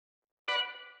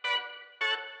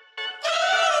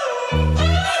We're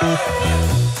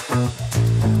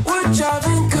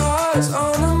driving cars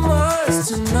on a Mars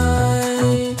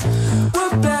tonight.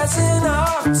 We're blasting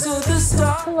off to the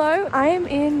stars. Hello, I am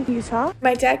in Utah.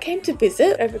 My dad came to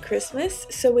visit over Christmas,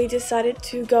 so we decided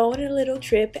to go on a little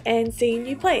trip and see a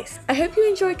new place. I hope you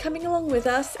enjoy coming along with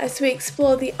us as we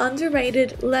explore the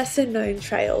underrated, lesser known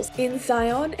trails in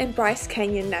Zion and Bryce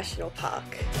Canyon National Park.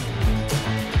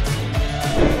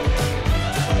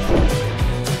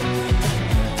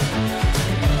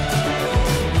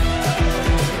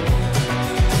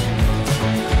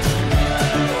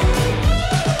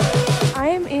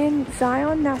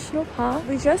 Zion National Park.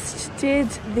 We just did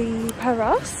the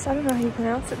Paros, I don't know how you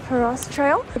pronounce it, Paros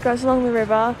Trail. It goes along the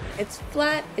river. It's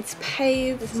flat, it's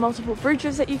paved, there's multiple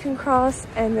bridges that you can cross,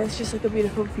 and there's just like a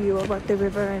beautiful view of like the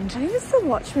river, and I think it's the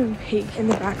Watchman Peak in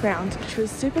the background, which was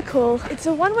super cool. It's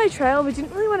a one-way trail. We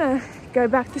didn't really want to go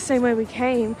back the same way we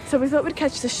came, so we thought we'd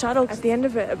catch the shuttle at the end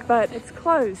of it, but it's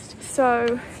closed.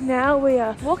 So now we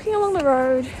are walking along the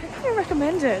road. I kind of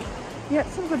recommend it. You get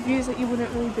some good views that you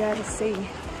wouldn't really be able to see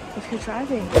if you're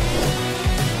driving.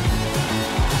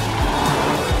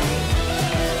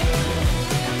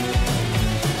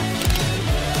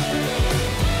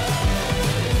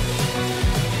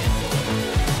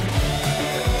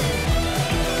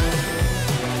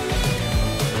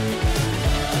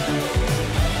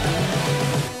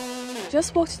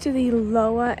 Just walked to the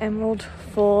lower Emerald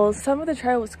Falls. Some of the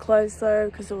trail was closed though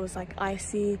because it was like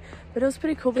icy, but it was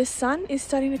pretty cool. The sun is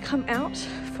starting to come out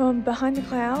from behind the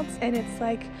clouds and it's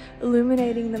like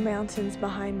illuminating the mountains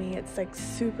behind me. It's like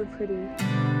super pretty.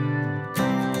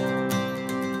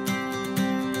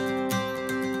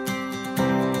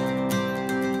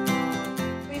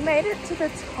 We made it to the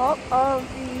top of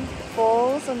the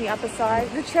falls on the upper side.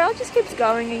 The trail just keeps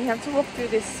going and you have to walk through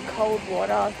this cold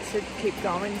water to keep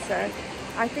going, so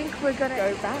I think we're gonna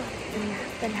go back and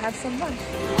then have some lunch.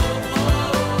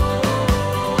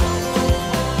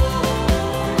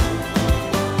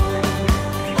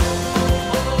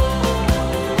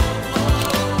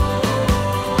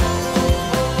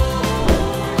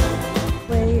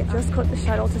 Just caught the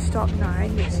shuttle to stop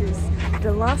 9, which is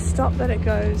the last stop that it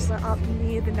goes. We're up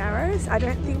near the Narrows. I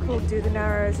don't think we'll do the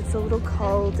Narrows. It's a little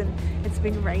cold and it's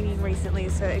been raining recently,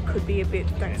 so it could be a bit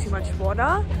too much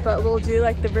water. But we'll do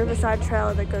like the Riverside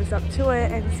Trail that goes up to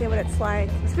it and see what it's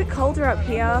like. It's a bit colder up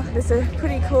here. There's a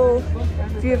pretty cool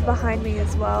view behind me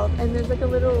as well. And there's like a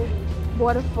little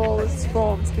waterfall that's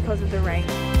formed because of the rain.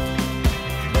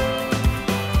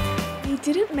 We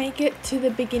didn't make it to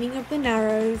the beginning of the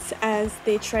Narrows as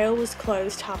the trail was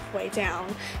closed halfway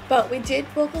down, but we did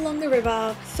walk along the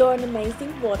river, saw an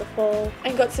amazing waterfall,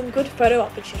 and got some good photo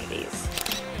opportunities.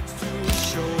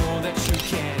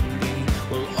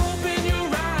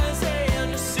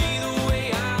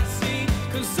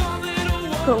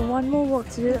 Got one more walk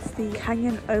to do. It's the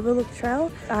Canyon Overlook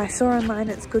Trail. I saw online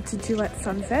it's good to do at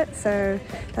sunset, so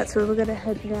that's where we're gonna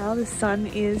head now. The sun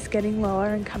is getting lower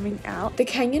and coming out. The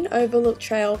Canyon Overlook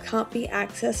Trail can't be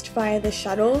accessed via the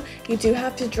shuttle. You do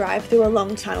have to drive through a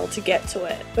long tunnel to get to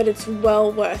it, but it's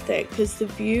well worth it because the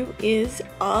view is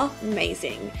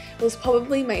amazing. It was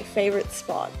probably my favorite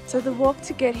spot. So the walk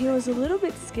to get here was a little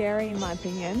bit scary in my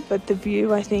opinion, but the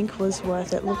view I think was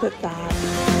worth it. Look at that.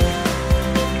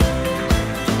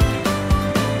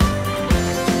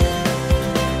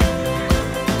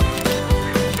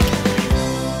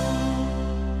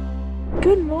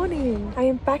 Good morning. I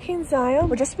am back in Zion.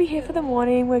 We'll just be here for the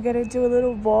morning. We're going to do a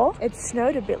little walk. It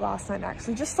snowed a bit last night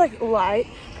actually, just like light.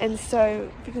 And so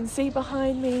if you can see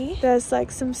behind me, there's like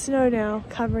some snow now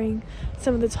covering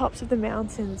some of the tops of the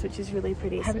mountains, which is really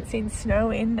pretty. I haven't seen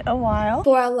snow in a while.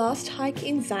 For our last hike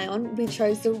in Zion, we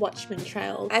chose the Watchman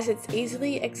Trail as it's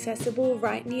easily accessible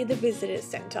right near the visitor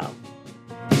center.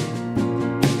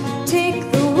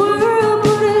 Take the world,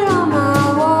 put it on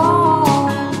my wall.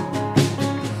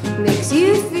 Makes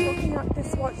you feel. Walking up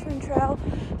this Watchman Trail,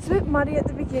 it's a bit muddy at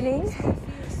the beginning,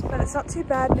 but it's not too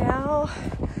bad now.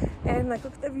 And like,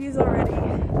 look at the views already.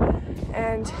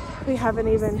 And we haven't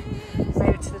even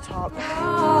made it to the top.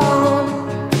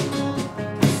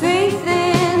 Faith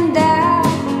and doubt.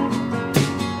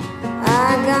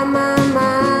 I got my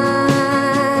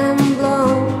mind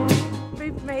blown.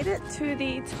 We've made it to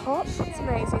the top. It's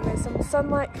amazing. There's some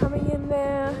sunlight coming in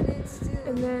there.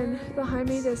 And then behind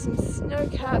me there's some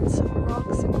snow-capped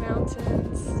rocks and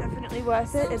mountains. Definitely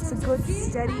worth it. It's a good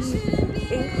steady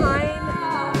incline.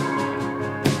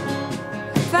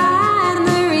 Find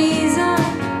the reason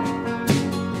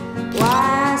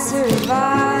why I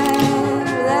survived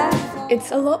that.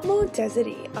 It's a lot more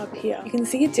deserty up here. You can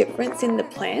see a difference in the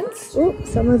plants. Oh,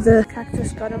 some of the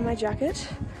cactus got on my jacket.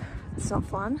 It's not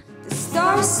fun.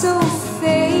 stars so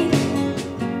fake,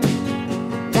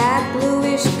 that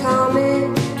bluish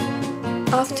comet.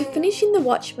 After finishing the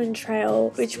Watchman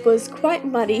Trail, which was quite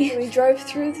muddy, we drove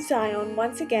through Zion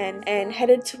once again and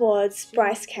headed towards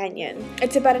Bryce Canyon.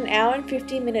 It's about an hour and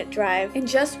 50-minute drive, and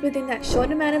just within that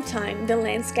short amount of time, the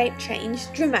landscape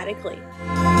changed dramatically.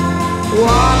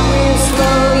 Walk real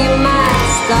slow, you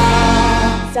might stop.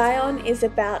 Zion is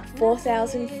about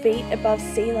 4,000 feet above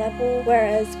sea level,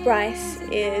 whereas Bryce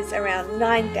is around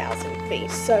 9,000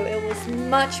 feet, so it was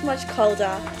much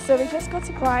colder. So we just got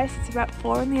to Bryce, it's about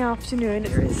 4 in the afternoon.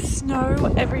 There is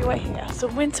snow everywhere here, so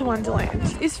winter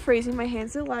wonderland. It's freezing, my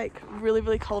hands are like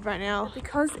really cold right now.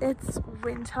 Because it's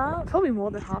winter, probably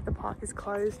more than half the park is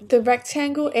closed. The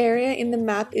rectangle area in the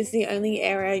map is the only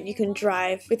area you can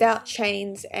drive without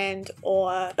chains and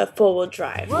or a four-wheel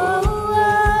drive. Whoa, whoa,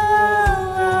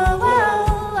 whoa, whoa,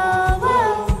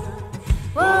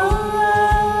 whoa, whoa,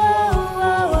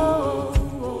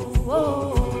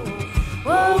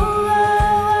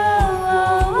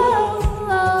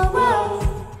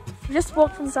 We just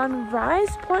walked from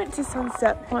Sunrise Point to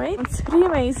Sunset Point. It's pretty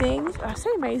amazing. I say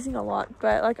amazing a lot,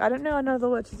 but like I don't know another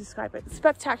word to describe it.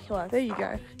 Spectacular. There you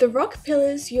go. The rock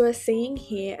pillars you are seeing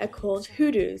here are called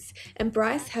hoodoos, and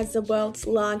Bryce has the world's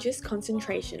largest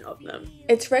concentration of them.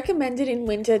 It's recommended in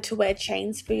winter to wear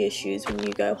chains for your shoes when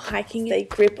you go hiking. They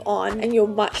grip on and you're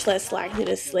much less likely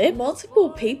to slip. Multiple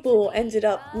people ended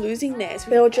up losing theirs.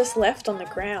 They were just left on the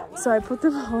ground. So I put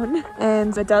them on,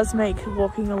 and it does make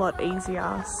walking a lot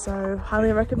easier. So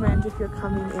highly recommend if you're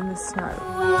coming in the snow.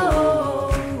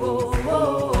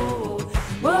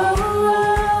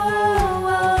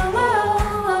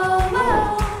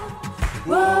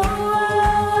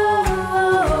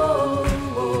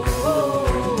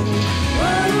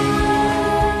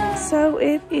 So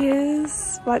it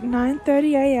is about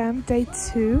 9:30 a.m. day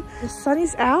 2. The sun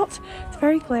is out. It's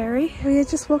very glary. We are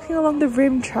just walking along the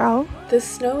rim trail. The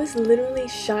snow is literally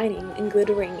shining and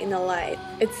glittering in the light.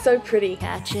 It's so pretty.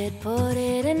 Catch it, put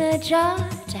it in a jar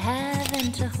to have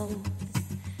and to hold,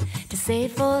 to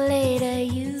save for later.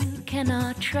 You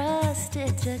cannot trust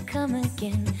it to come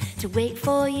again, to wait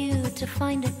for you to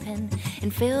find a pen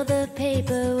and fill the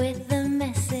paper with the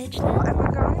message. And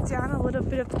we're going down a little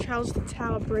bit of the trail to the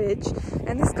Tower Bridge,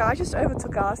 and this guy just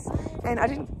overtook us, and I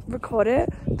didn't record it,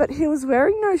 but he was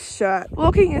wearing no shirt,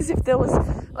 walking as if there was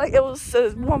like it was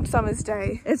a warm summer's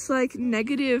day. It's like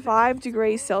 -5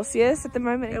 degrees Celsius at the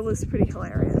moment. It was pretty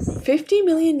hilarious. 50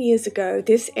 million years ago,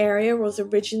 this area was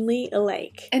originally a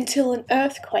lake until an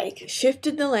earthquake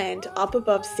shifted the land up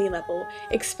above sea level,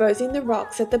 exposing the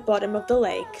rocks at the bottom of the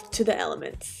lake to the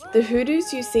elements. The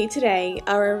hoodoos you see today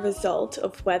are a result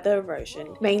of weather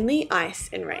erosion, mainly ice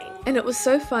and rain. And it was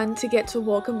so fun to get to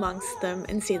walk amongst them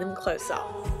and see them close up.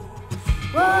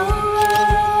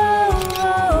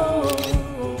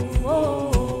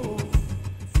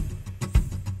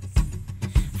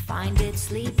 Find it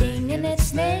sleeping in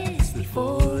its nest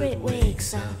before it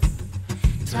wakes up.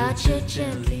 Touch it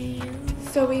gently.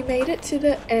 So we made it to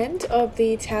the end of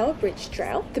the Tower Bridge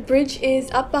Trail. The bridge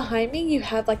is up behind me. You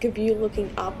have like a view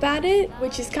looking up at it,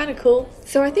 which is kind of cool.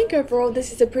 So I think overall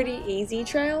this is a pretty easy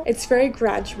trail. It's very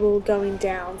gradual going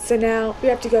down. So now we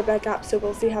have to go back up, so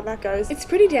we'll see how that goes. It's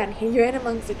pretty down here. You're in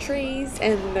amongst the trees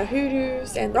and the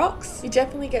hoodoos and rocks. You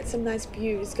definitely get some nice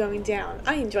views going down.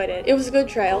 I enjoyed it. It was a good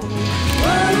trail.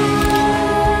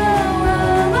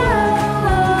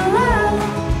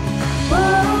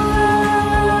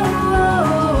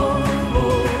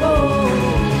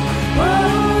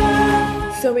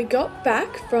 So we got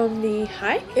back from the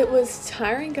hike. It was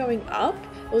tiring going up.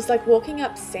 It was like walking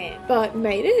up sand, but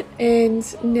made it. And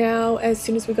now as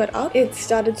soon as we got up, it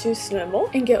started to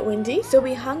snowball and get windy. So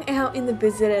we hung out in the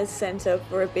visitor center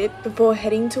for a bit before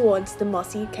heading towards the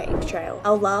Mossy Cave Trail,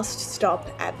 our last stop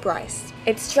at Bryce.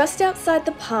 It's just outside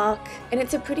the park, and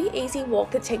it's a pretty easy walk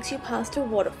that takes you past a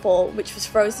waterfall which was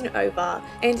frozen over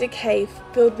and a cave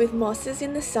filled with mosses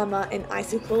in the summer and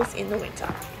icicles in the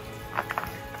winter.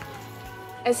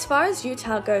 As far as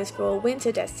Utah goes for a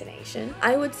winter destination,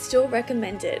 I would still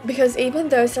recommend it because even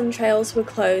though some trails were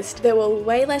closed, there were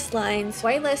way less lines,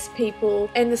 way less people,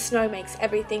 and the snow makes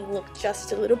everything look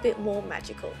just a little bit more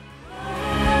magical.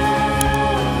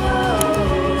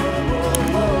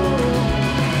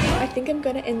 I think I'm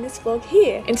gonna end this vlog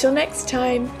here. Until next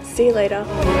time, see you later.